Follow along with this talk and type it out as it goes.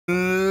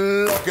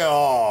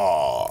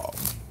Oh.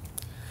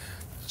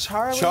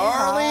 Charlie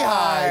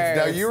Hides.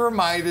 Now you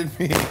reminded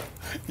me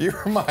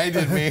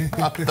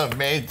of the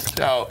main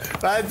show.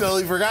 I had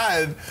totally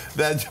forgotten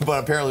that,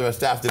 but apparently my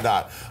staff did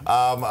not.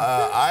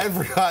 I've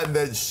forgotten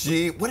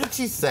that what did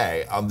she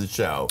say on the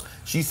show?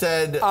 She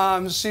said...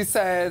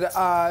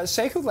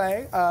 Shea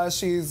Coulee,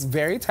 she's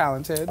very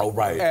talented. Oh,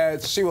 right.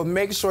 And she will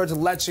make sure to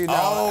let you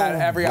know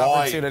at every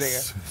opportunity.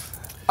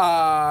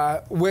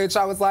 Which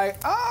I was like,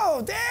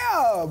 oh,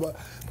 damn.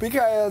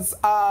 Because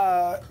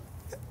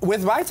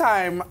with my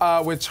time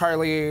with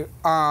Charlie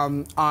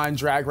on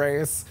Drag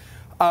Race,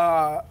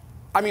 I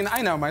mean,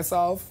 I know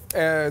myself,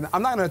 and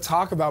I'm not going to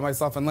talk about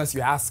myself unless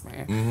you ask me.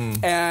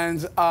 Mm-hmm.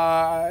 And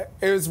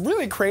it was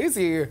really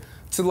crazy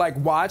to like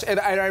watch, and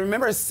I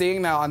remember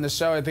seeing that on the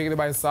show and thinking to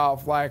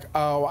myself, like,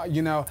 oh,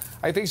 you know,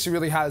 I think she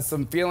really has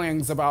some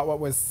feelings about what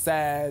was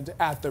said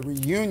at the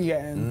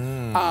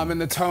reunion,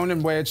 and the tone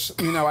in which,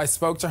 you know, I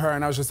spoke to her,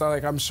 and I was just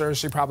like, I'm sure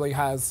she probably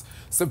has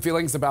some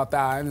feelings about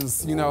that, and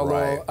is, you know, a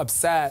little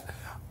upset.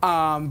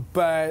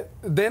 But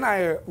then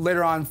I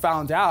later on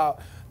found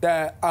out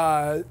that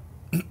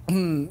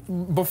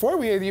before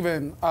we had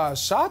even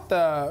shot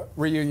the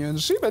reunion,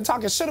 she'd been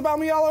talking shit about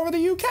me all over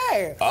the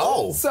UK.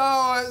 Oh.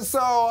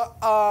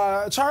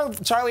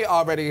 Charlie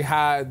already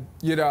had,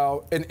 you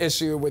know, an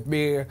issue with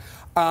me.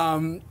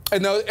 And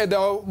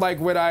though, like,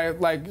 when I,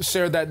 like,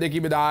 shared that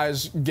Nicki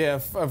Minaj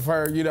gif of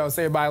her, you know,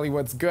 saying, Miley,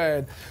 what's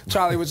good,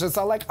 Charlie was just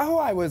all like, oh,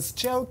 I was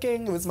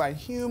joking, it was my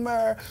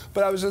humor.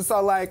 But I was just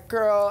all like,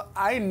 girl,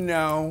 I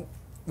know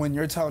when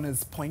your tone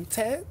is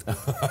pointed,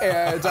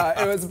 and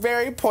it was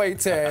very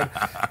pointed,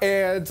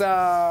 and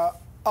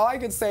all I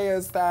could say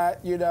is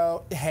that, you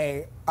know,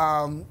 hey,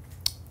 I'm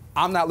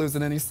not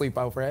losing any sleep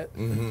over it.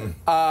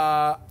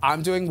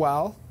 I'm doing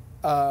well.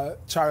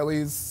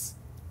 Charlie's,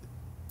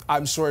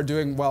 I'm sure,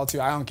 doing well too.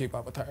 I don't keep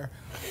up with her,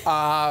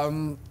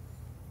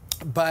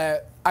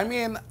 but I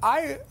mean,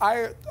 I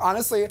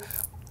honestly,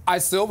 I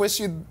still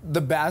wish you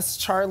the best,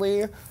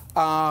 Charlie.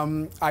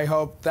 I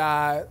hope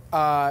that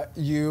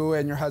you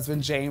and your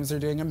husband Jaymes are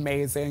doing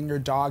amazing. Your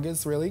dog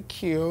is really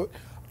cute.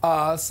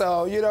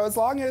 So, you know, as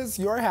long as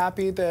you're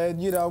happy, then,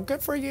 you know,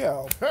 good for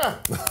you. We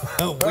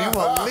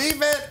will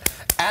leave it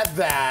at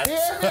that.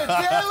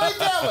 Dilly,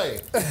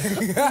 dilly.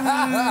 Dilly,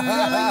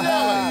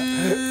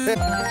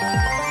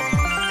 dilly.